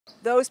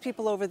Those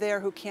people over there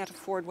who can't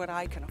afford what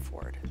I can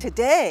afford.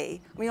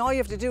 Today, I mean, all you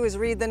have to do is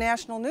read the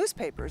national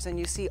newspapers and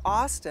you see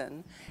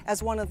Austin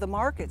as one of the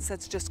markets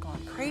that's just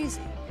gone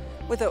crazy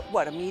with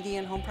a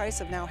median home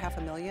price of now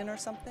 $500,000 or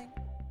something.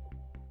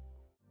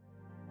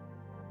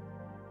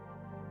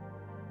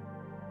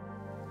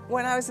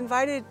 When I was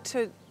invited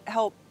to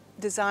help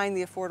design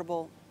the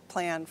affordable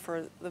plan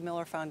for the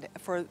Mueller Foundation,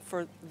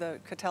 for the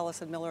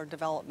Catellus and Muller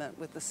development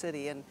with the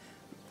city and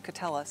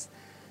Catellus,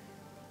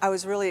 I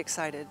was really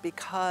excited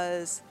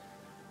because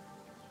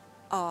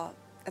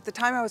at the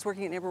time I was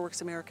working at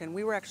NeighborWorks American,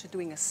 we were actually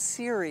doing a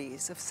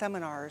series of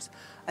seminars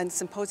and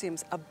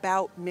symposiums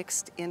about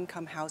mixed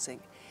income housing.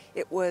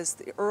 It was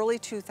the early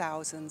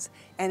 2000s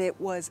and it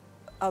was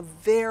a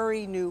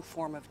very new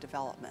form of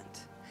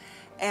development.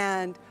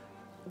 And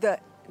the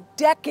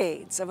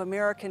decades of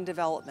American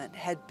development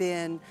had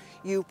been,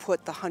 you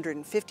put the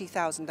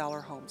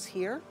 $150,000 homes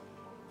here,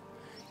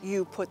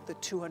 you put the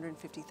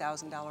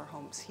 $250,000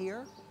 homes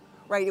here,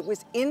 right? It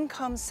was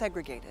income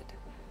segregated.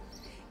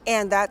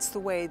 And that's the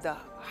way the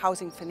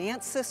housing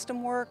finance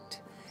system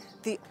worked.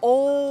 The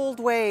old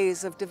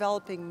ways of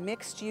developing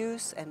mixed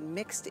use and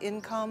mixed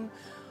income,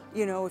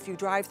 you know, if you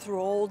drive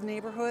through old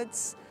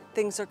neighborhoods,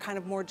 things are kind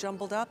of more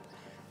jumbled up.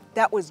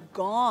 That was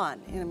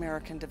gone in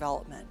American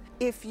development.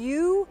 If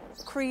you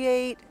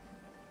create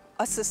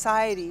a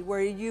society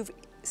where you've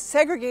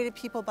segregated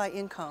people by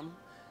income,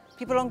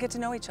 people don't get to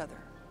know each other.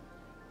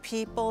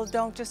 People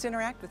don't just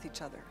interact with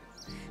each other.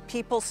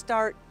 People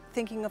start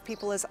thinking of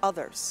people as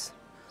others.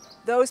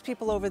 Those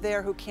people over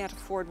there who can't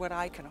afford what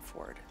I can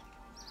afford.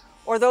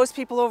 Or those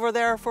people over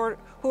there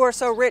who are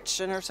so rich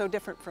and are so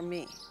different from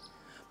me.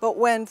 But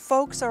when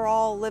folks are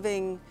all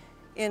living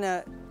in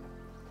an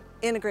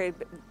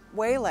integrated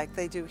way like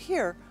they do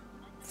here,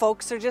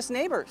 folks are just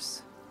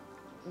neighbors.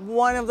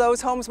 One of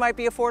those homes might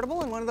be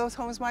affordable and one of those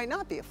homes might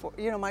not be,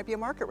 might be a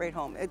market rate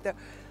home.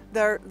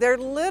 They're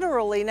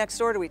literally next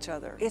door to each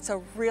other. It's a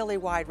really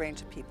wide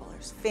range of people.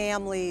 There's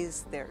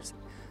families, there's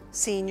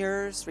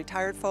seniors,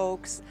 retired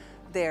folks,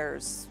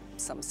 there's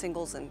some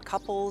singles and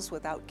couples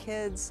without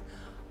kids.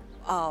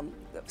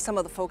 Some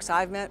of the folks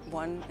I've met,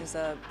 one is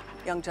a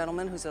young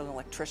gentleman who's an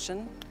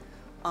electrician,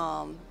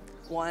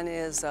 one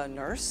is a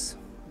nurse,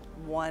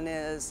 one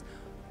is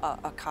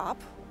a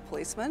cop,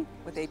 policeman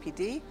with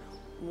APD,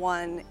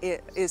 one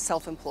is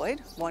self-employed,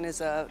 one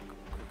is a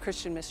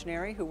Christian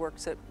missionary who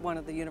works at one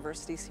of the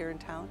universities here in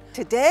town.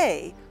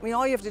 Today, I mean,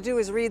 all you have to do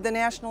is read the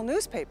national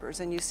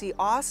newspapers and you see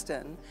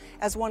Austin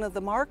as one of the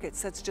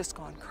markets that's just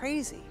gone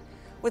crazy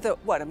with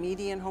a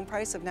median home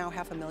price of now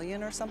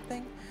 $500,000 or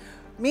something.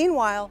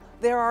 Meanwhile,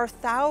 there are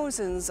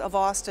thousands of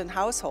Austin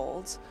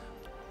households,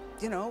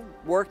 you know,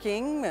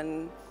 working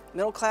and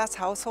middle-class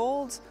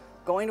households,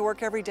 going to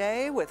work every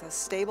day with a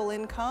stable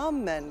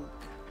income and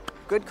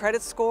good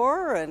credit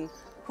score and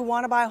who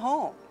want to buy a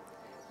home.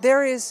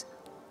 There is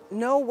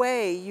no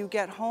way you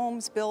get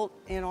homes built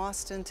in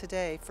Austin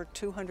today for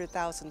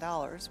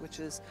 $200,000, which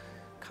is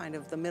kind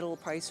of the middle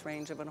price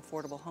range of an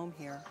affordable home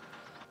here.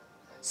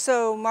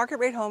 So market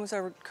rate homes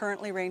are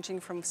currently ranging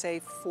from,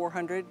 say,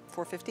 $400,000,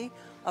 $450,000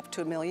 up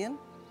to $1 million.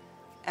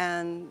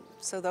 And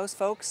so those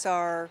folks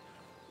are,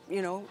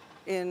 you know,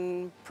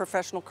 in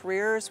professional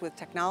careers with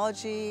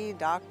technology,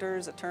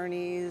 doctors,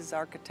 attorneys,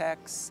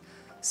 architects,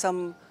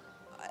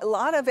 a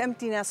lot of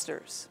empty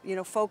nesters, you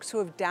know, folks who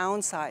have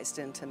downsized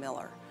into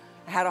Mueller,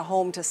 had a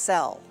home to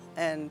sell,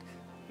 and,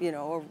 you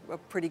know, a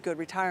pretty good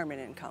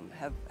retirement income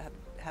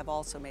have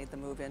also made the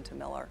move into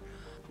Mueller.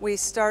 We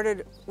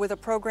started with a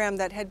program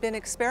that had been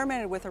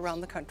experimented with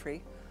around the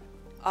country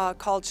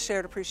called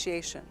Shared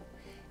Appreciation.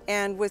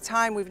 And with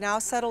time, we've now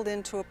settled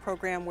into a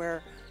program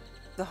where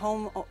the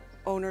home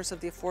owners of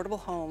the affordable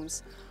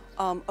homes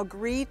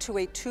agree to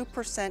a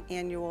 2%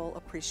 annual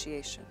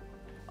appreciation.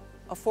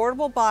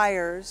 Affordable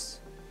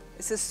buyers,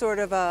 this is sort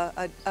of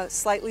a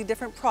slightly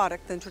different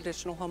product than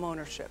traditional home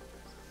ownership.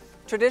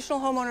 Traditional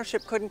home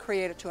ownership couldn't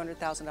create a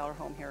 $200,000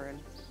 home here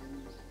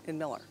in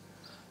Mueller.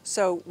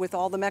 So with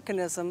all the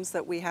mechanisms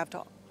that we have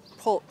to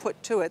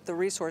put to it, the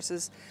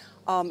resources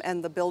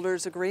and the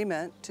builder's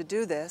agreement to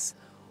do this,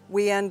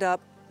 we end up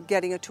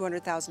getting a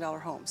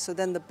 $200,000 home. So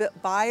then the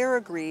buyer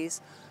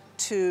agrees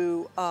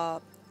to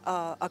a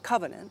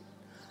covenant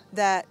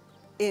that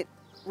it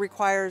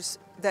requires,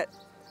 that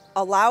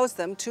allows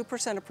them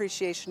 2%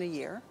 appreciation a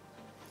year,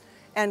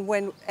 and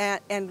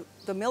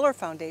the Mueller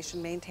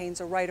Foundation maintains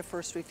a right of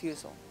first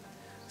refusal.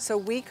 So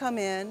we come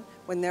in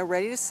when they're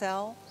ready to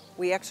sell,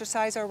 we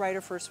exercise our right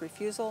of first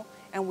refusal,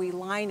 and we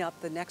line up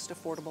the next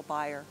affordable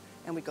buyer,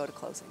 and we go to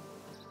closing.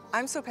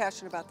 I'm so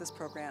passionate about this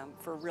program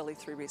for really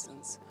 3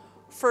 reasons.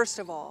 First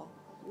of all,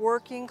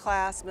 working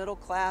class, middle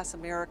class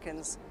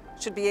Americans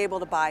should be able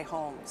to buy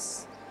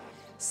homes.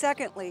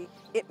 Secondly,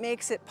 it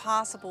makes it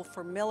possible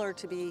for Mueller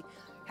to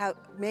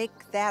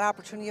make that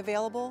opportunity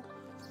available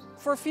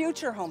for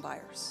future home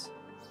buyers.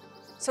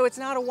 So it's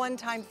not a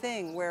one-time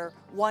thing where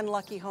one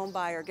lucky home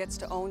buyer gets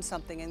to own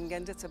something and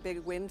then it's a big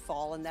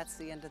windfall and that's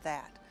the end of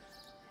that.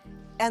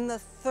 And the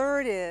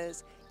third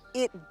is,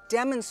 it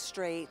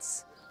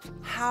demonstrates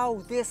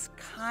how this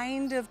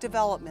kind of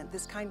development,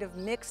 this kind of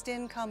mixed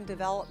income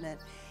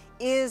development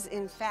is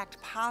in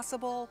fact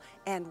possible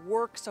and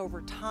works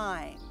over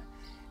time,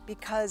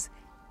 because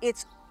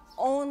it's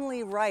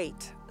only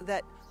right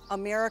that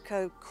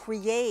America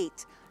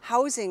create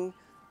housing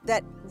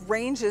that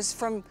ranges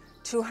from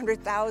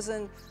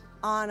 200,000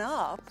 on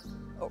up,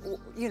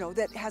 you know,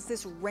 that has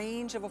this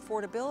range of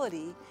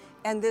affordability,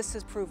 and this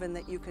has proven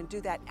that you can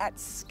do that at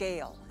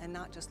scale and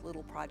not just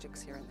little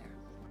projects here and there.